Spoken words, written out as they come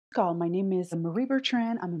My name is Marie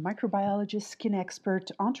Bertrand. I'm a microbiologist, skin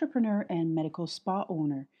expert, entrepreneur, and medical spa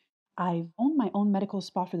owner. I've owned my own medical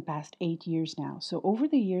spa for the past 8 years now. So, over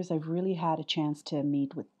the years, I've really had a chance to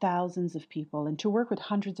meet with thousands of people and to work with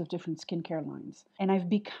hundreds of different skincare lines. And I've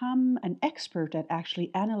become an expert at actually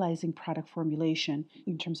analyzing product formulation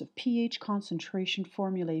in terms of pH, concentration,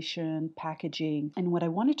 formulation, packaging. And what I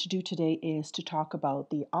wanted to do today is to talk about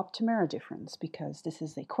the Optimera difference, because this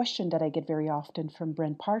is a question that I get very often from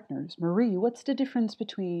brand partners. Marie, what's the difference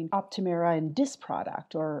between Optimera and this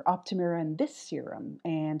product, or Optimera and this serum?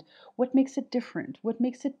 And what makes it different? What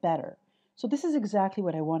makes it better? So, this is exactly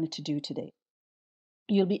what I wanted to do today.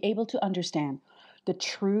 You'll be able to understand the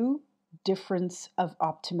true difference of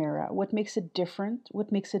Optimera, what makes it different,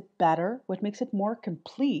 what makes it better, what makes it more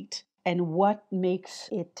complete, and what makes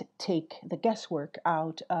it take the guesswork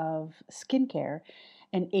out of skincare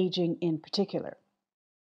and aging in particular.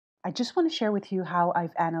 I just want to share with you how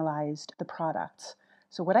I've analyzed the products.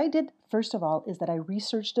 So, what I did first of all is that I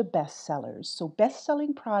researched the best sellers. So, best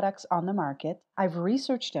selling products on the market, I've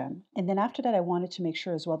researched them. And then after that, I wanted to make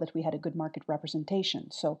sure as well that we had a good market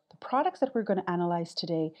representation. So, the products that we're going to analyze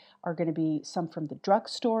today are going to be some from the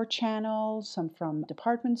drugstore channel, some from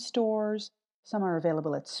department stores, some are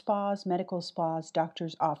available at spas, medical spas,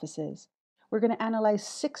 doctors' offices. We're going to analyze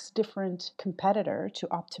 6 different competitors to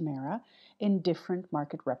Optimera in different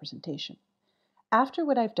market representation. After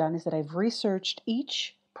what I've done is that I've researched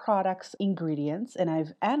each product's ingredients and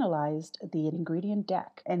I've analyzed the ingredient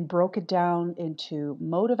deck and broke it down into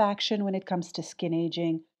mode of action when it comes to skin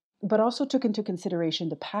aging, but also took into consideration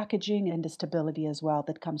the packaging and the stability as well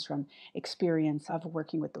that comes from experience of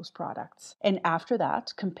working with those products. And after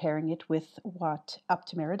that, comparing it with what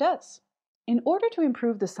Optimera does. In order to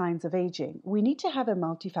improve the signs of aging, we need to have a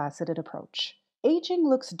multifaceted approach. Aging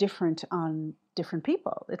looks different on different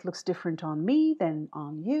people. It looks different on me than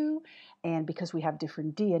on you. And because we have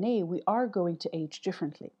different DNA, we are going to age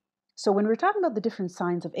differently. So when we're talking about the different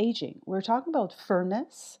signs of aging, we're talking about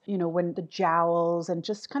firmness, when the jowls and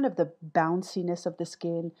just kind of the bounciness of the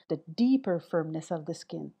skin, the deeper firmness of the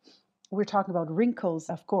skin. We're talking about wrinkles,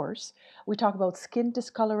 of course. We talk about skin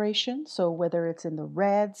discoloration, so whether it's in the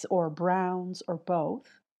reds or browns or both.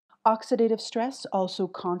 Oxidative stress also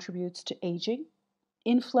contributes to aging.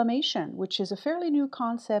 Inflammation, which is a fairly new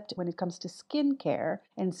concept when it comes to skin care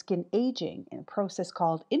and skin aging, in a process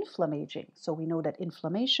called inflammaging. So we know that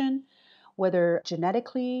inflammation, whether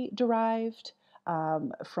genetically derived,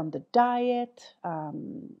 from the diet,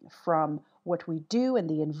 from what we do and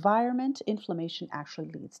the environment, inflammation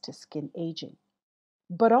actually leads to skin aging.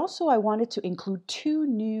 But also, I wanted to include 2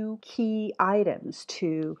 new key items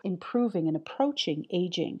to improving and approaching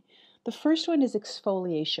aging. The first one is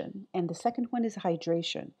exfoliation, and the second one is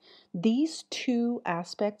hydration. These 2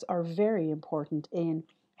 aspects are very important in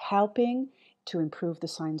helping to improve the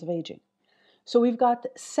signs of aging. So we've got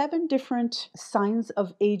 7 different signs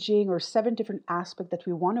of aging, or 7 different aspects that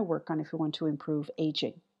we want to work on if we want to improve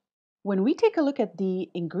aging. When we take a look at the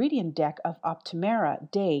ingredient deck of Optimera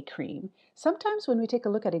Day Cream, sometimes when we take a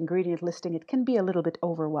look at ingredient listing, it can be a little bit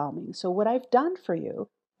overwhelming. So what I've done for you,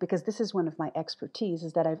 because this is one of my expertise,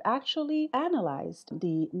 is that I've actually analyzed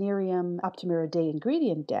the Nerium Optimera Day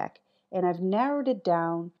ingredient deck, and I've narrowed it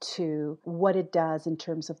down to what it does in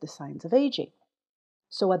terms of the signs of aging.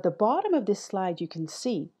 So at the bottom of this slide, you can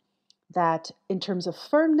see that in terms of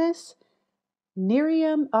firmness,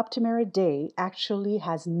 Nerium Optimera Day actually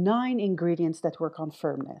has 9 ingredients that work on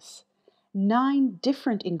firmness, 9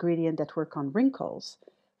 different ingredients that work on wrinkles,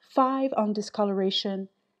 5 on discoloration,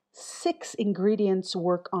 6 ingredients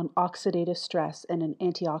work on oxidative stress and an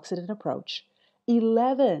antioxidant approach,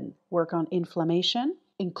 11 work on inflammation,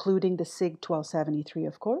 including the SIG 1273,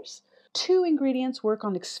 of course. 2 ingredients work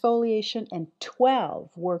on exfoliation and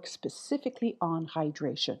 12 work specifically on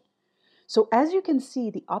hydration. So as you can see,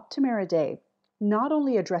 the Optimera Day not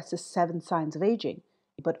only addresses 7 signs of aging,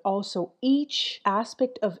 but also each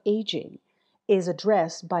aspect of aging is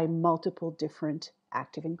addressed by multiple different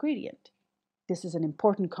active ingredients. This is an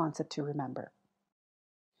important concept to remember.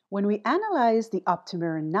 When we analyze the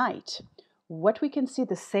Optimera Night, what we can see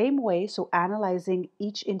the same way, so analyzing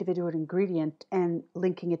each individual ingredient and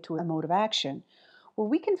linking it to a mode of action, what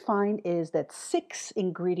we can find is that 6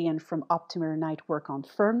 ingredients from Optimera Night work on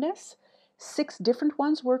firmness, 6 different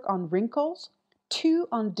ones work on wrinkles, 2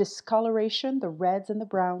 on discoloration, the reds and the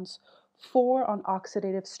browns, 4 on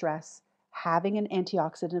oxidative stress, having an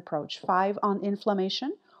antioxidant approach, 5 on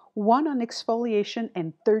inflammation, 1 on exfoliation,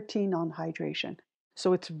 and 13 on hydration.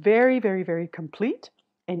 So it's very, very, very complete.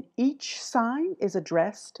 And each sign is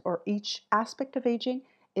addressed, or each aspect of aging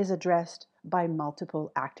is addressed by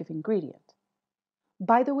multiple active ingredients.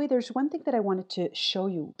 By the way, there's one thing that I wanted to show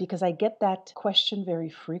you because I get that question very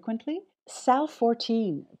frequently. Sal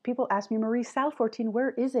 14. People ask me, Marie, Sal 14, where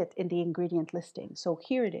is it in the ingredient listing? So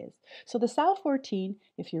here it is. So the Sal 14,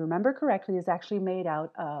 if you remember correctly, is actually made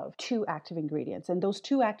out of two active ingredients. And those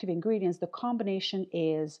two active ingredients, the combination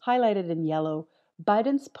is highlighted in yellow.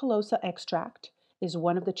 Bidens pilosa extract is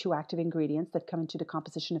one of the two active ingredients that come into the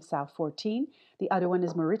composition of Sal 14. The other one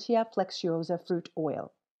is Mauritia flexuosa fruit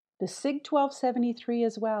oil. The SIG 1273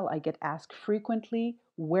 as well, I get asked frequently,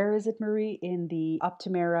 where is it, Marie, in the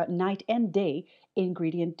Optimera night and day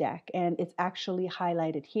ingredient deck? And it's actually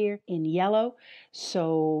highlighted here in yellow.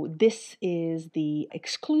 So this is the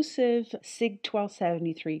exclusive SIG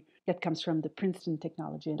 1273 that comes from the Princeton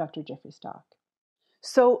Technology and Dr. Jeffrey Stock.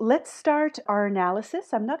 So let's start our analysis.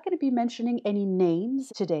 I'm not going to be mentioning any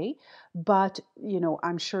names today, but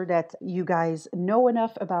I'm sure that you guys know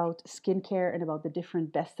enough about skincare and about the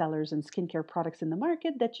different bestsellers and skincare products in the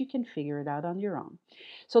market that you can figure it out on your own.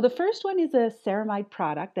 So the first one is a ceramide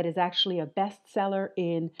product that is actually a bestseller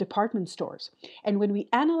in department stores. And when we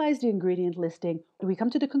analyze the ingredient listing, we come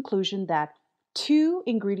to the conclusion that 2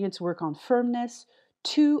 ingredients work on firmness,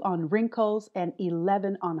 2 on wrinkles, and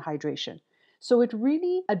 11 on hydration. So it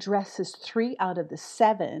really addresses 3 out of the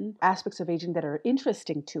 7 aspects of aging that are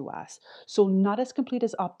interesting to us. So not as complete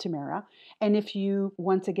as Optimera. And if you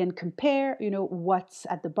once again compare, what's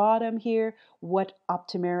at the bottom here, what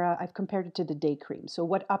Optimera, I've compared it to the day cream. So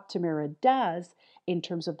what Optimera does in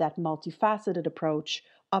terms of that multifaceted approach,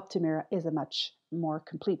 Optimera is a much more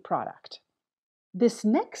complete product. This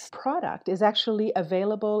next product is actually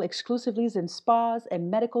available exclusively in spas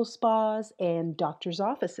and medical spas and doctors'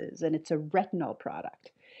 offices, and it's a retinol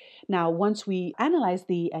product. Now, once we analyze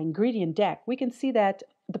the ingredient deck, we can see that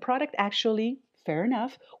the product actually, fair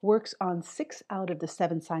enough, works on 6 out of the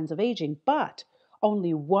 7 signs of aging, but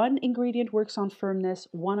only 1 ingredient works on firmness,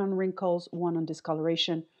 1 on wrinkles, 1 on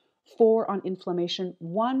discoloration, 4 on inflammation,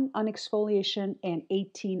 1 on exfoliation, and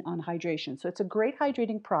 18 on hydration. So it's a great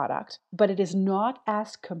hydrating product, but it is not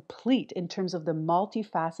as complete in terms of the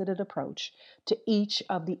multifaceted approach to each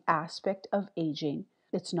of the aspect of aging.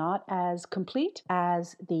 It's not as complete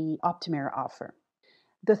as the Optimera offer.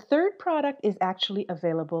 The third product is actually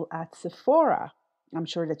available at Sephora. I'm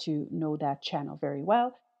sure that you know that channel very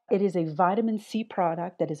well. It is a vitamin C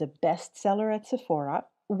product that is a bestseller at Sephora.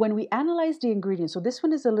 When we analyze the ingredients, so this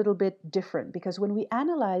one is a little bit different because when we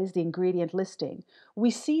analyze the ingredient listing, we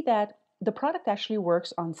see that the product actually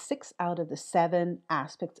works on 6 out of the 7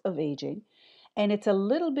 aspects of aging. And it's a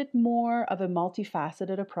little bit more of a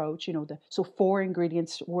multifaceted approach. So 4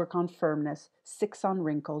 ingredients work on firmness, 6 on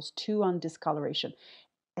wrinkles, 2 on discoloration,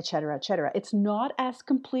 etc., etc. It's not as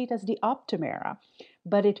complete as the Optimera,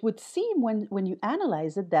 but it would seem when you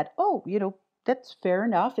analyze it that, that's fair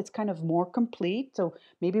enough. It's kind of more complete. So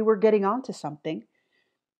maybe we're getting onto something.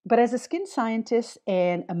 But as a skin scientist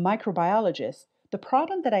and a microbiologist, the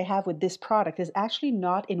problem that I have with this product is actually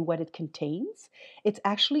not in what it contains. It's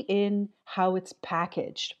actually in how it's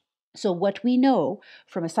packaged. So what we know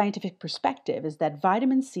from a scientific perspective is that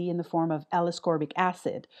vitamin C in the form of L-ascorbic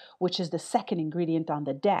acid, which is the second ingredient on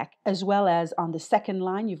the deck, as well as on the second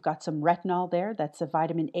line, you've got some retinol there. That's a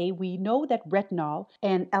vitamin A. We know that retinol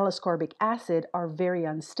and L-ascorbic acid are very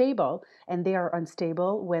unstable, and they are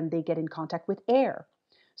unstable when they get in contact with air.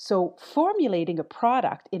 So formulating a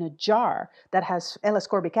product in a jar that has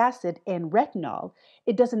L-ascorbic acid and retinol,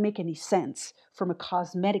 it doesn't make any sense from a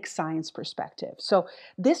cosmetic science perspective. So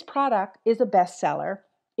this product is a bestseller.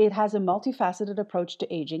 It has a multifaceted approach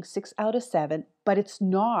to aging, 6 out of 7, but it's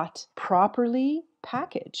not properly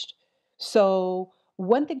packaged. So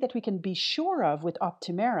one thing that we can be sure of with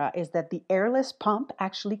Optimera is that the airless pump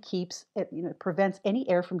actually keeps it, prevents any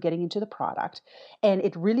air from getting into the product, and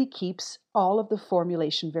it really keeps all of the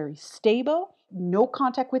formulation very stable. No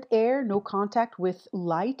contact with air, no contact with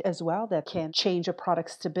light as well that can change a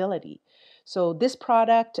product's stability. So this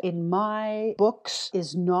product in my books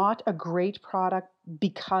is not a great product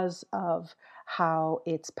because of how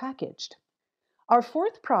it's packaged. Our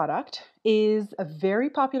fourth product is a very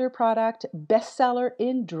popular product, bestseller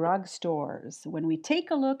in drugstores. When we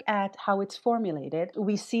take a look at how it's formulated,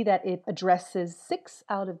 we see that it addresses 6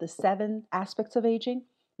 out of the 7 aspects of aging.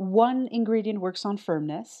 1 ingredient works on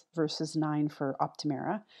firmness versus 9 for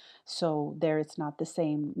Optimera. So there it's not the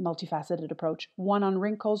same multifaceted approach. 1 on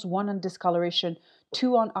wrinkles, 1 on discoloration,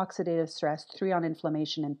 2 on oxidative stress, 3 on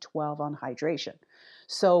inflammation, and 12 on hydration.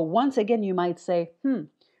 So once again, you might say,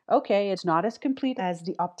 okay, it's not as complete as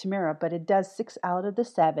the Optimera, but it does 6 out of the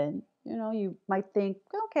 7. You might think,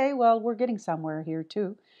 okay, well, we're getting somewhere here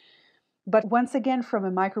too. But once again, from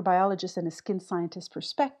a microbiologist and a skin scientist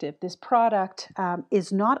perspective, this product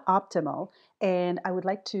is not optimal. And I would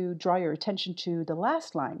like to draw your attention to the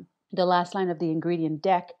last line. The last line of the ingredient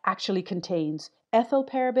deck actually contains ethyl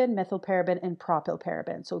paraben, methylparaben, and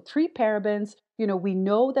propylparaben. So 3 parabens. We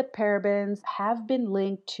know that parabens have been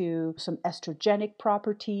linked to some estrogenic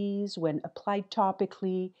properties when applied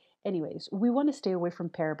topically. Anyways, we want to stay away from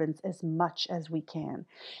parabens as much as we can.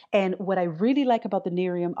 And what I really like about the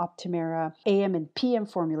Nerium Optimera AM and PM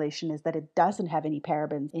formulation is that it doesn't have any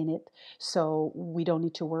parabens in it. So we don't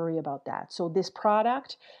need to worry about that. So this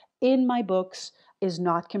product in my books is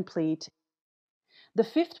not complete. The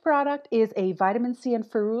fifth product is a vitamin C and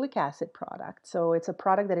ferulic acid product. So it's a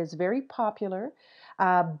product that is very popular,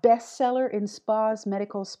 bestseller in spas,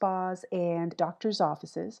 medical spas, and doctors'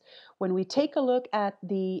 offices. When we take a look at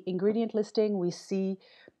the ingredient listing, we see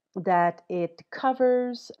that it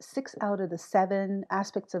covers 6 out of the 7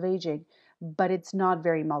 aspects of aging, but it's not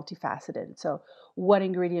very multifaceted. So 1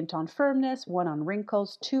 ingredient on firmness, 1 on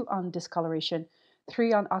wrinkles, 2 on discoloration,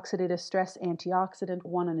 3 on oxidative stress, antioxidant,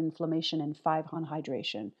 1 on inflammation, and 5 on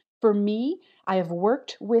hydration. For me, I have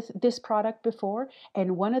worked with this product before,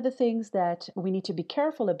 and one of the things that we need to be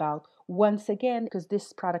careful about, once again, because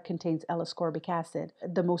this product contains L-ascorbic acid,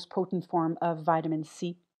 the most potent form of vitamin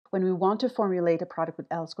C. When we want to formulate a product with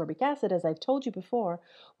L-ascorbic acid, as I've told you before,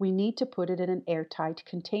 we need to put it in an airtight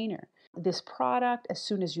container. This product, as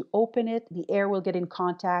soon as you open it, the air will get in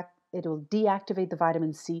contact, it will deactivate the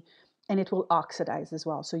vitamin C, and it will oxidize as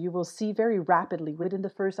well. So you will see very rapidly, within the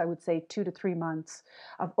first, I would say, 2 to 3 months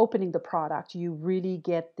of opening the product, you really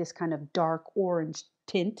get this kind of dark orange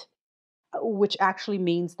tint, which actually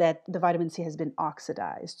means that the vitamin C has been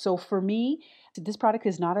oxidized. So for me, this product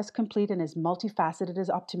is not as complete and as multifaceted as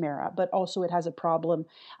Optimera, but also it has a problem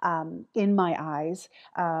in my eyes,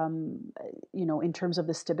 in terms of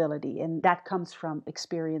the stability. And that comes from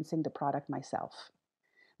experiencing the product myself.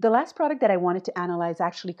 The last product that I wanted to analyze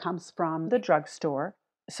actually comes from the drugstore.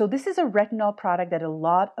 So this is a retinol product that a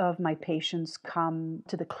lot of my patients come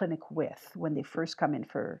to the clinic with when they first come in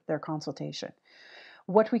for their consultation.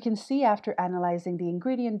 What we can see after analyzing the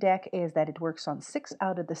ingredient deck is that it works on 6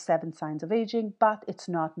 out of the 7 signs of aging, but it's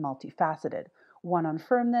not multifaceted. 1 on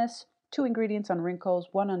firmness, 2 ingredients on wrinkles,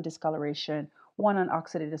 1 on discoloration, 1 on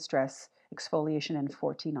oxidative stress, exfoliation, and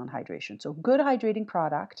 14 on hydration. So good hydrating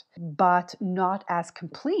product, but not as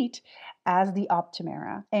complete as the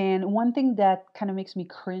Optimera. And one thing that kind of makes me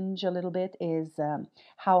cringe a little bit is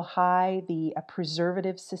how high the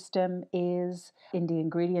preservative system is in the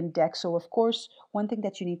ingredient deck. So of course, one thing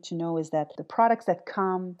that you need to know is that the products that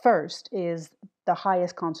come first is the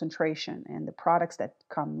highest concentration, and the products that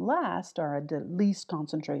come last are at the least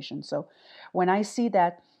concentration. So when I see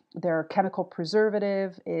that their chemical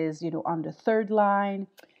preservative is, on the 3rd line,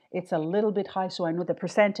 it's a little bit high, so I know the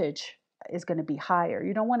percentage is going to be higher.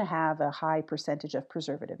 You don't want to have a high percentage of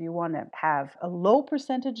preservative. You want to have a low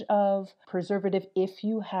percentage of preservative if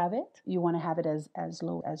you have it. You want to have it as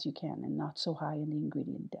low as you can and not so high in the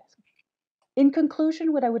ingredient desk. In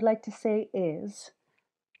conclusion, what I would like to say is,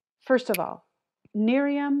 first of all,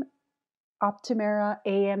 Nerium, Optimera,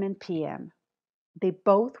 AM, and PM, they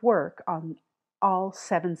both work on all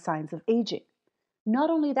 7 signs of aging. Not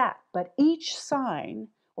only that, but each sign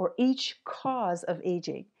or each cause of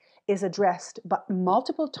aging is addressed but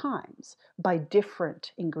multiple times by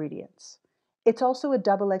different ingredients. It's also a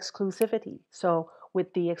double exclusivity. So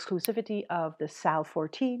with the exclusivity of the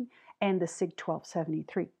SAL-14 and the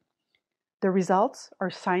SIG-1273. The results are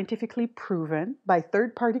scientifically proven by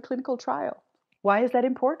third-party clinical trial. Why is that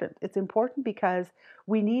important? It's important because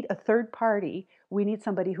we need a third party. We need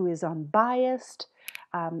somebody who is unbiased,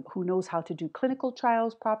 who knows how to do clinical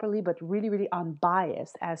trials properly, but really, really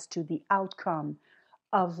unbiased as to the outcome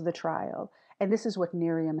of the trial. And this is what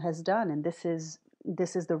Nerium has done, and this is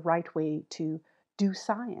the right way to do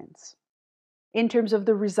science. In terms of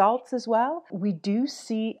the results as well, we do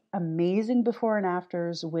see amazing before and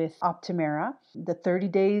afters with Optimera. The 30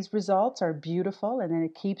 days results are beautiful, and then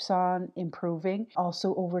it keeps on improving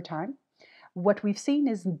also over time. What we've seen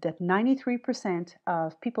is that 93%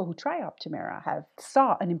 of people who try Optimera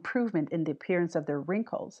saw an improvement in the appearance of their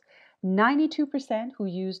wrinkles. 92% who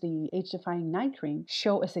use the Age-Defying night cream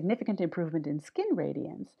show a significant improvement in skin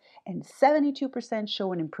radiance, and 72%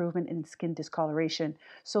 show an improvement in skin discoloration,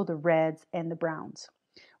 so the reds and the browns.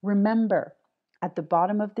 Remember, at the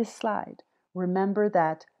bottom of this slide, remember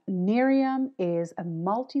that Nerium is a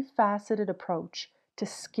multifaceted approach to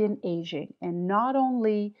skin aging, and not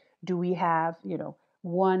only do we have,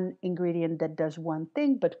 one ingredient that does one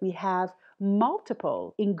thing, but we have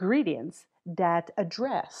multiple ingredients that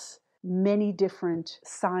address many different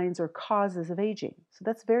signs or causes of aging. So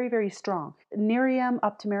that's very, very strong. Nerium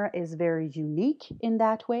Optimera is very unique in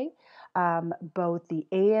that way. Both the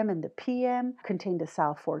AM and the PM contain the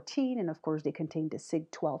Sal-14, and of course they contain the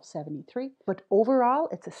Sig-1273. But overall,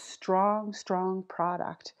 it's a strong, strong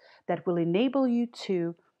product that will enable you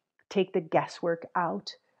to take the guesswork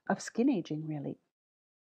out of skin aging, really.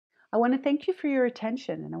 I want to thank you for your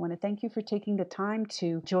attention, and I want to thank you for taking the time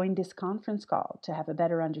to join this conference call to have a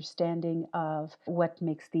better understanding of what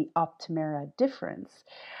makes the Optimera difference.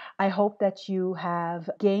 I hope that you have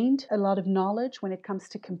gained a lot of knowledge when it comes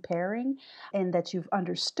to comparing, and that you've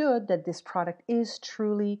understood that this product is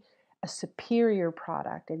truly a superior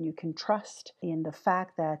product, and you can trust in the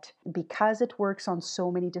fact that because it works on so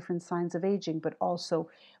many different signs of aging, but also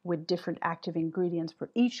with different active ingredients for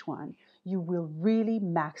each one, you will really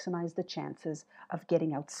maximize the chances of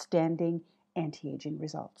getting outstanding anti-aging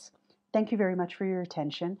results. Thank you very much for your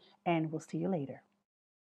attention, and we'll see you later.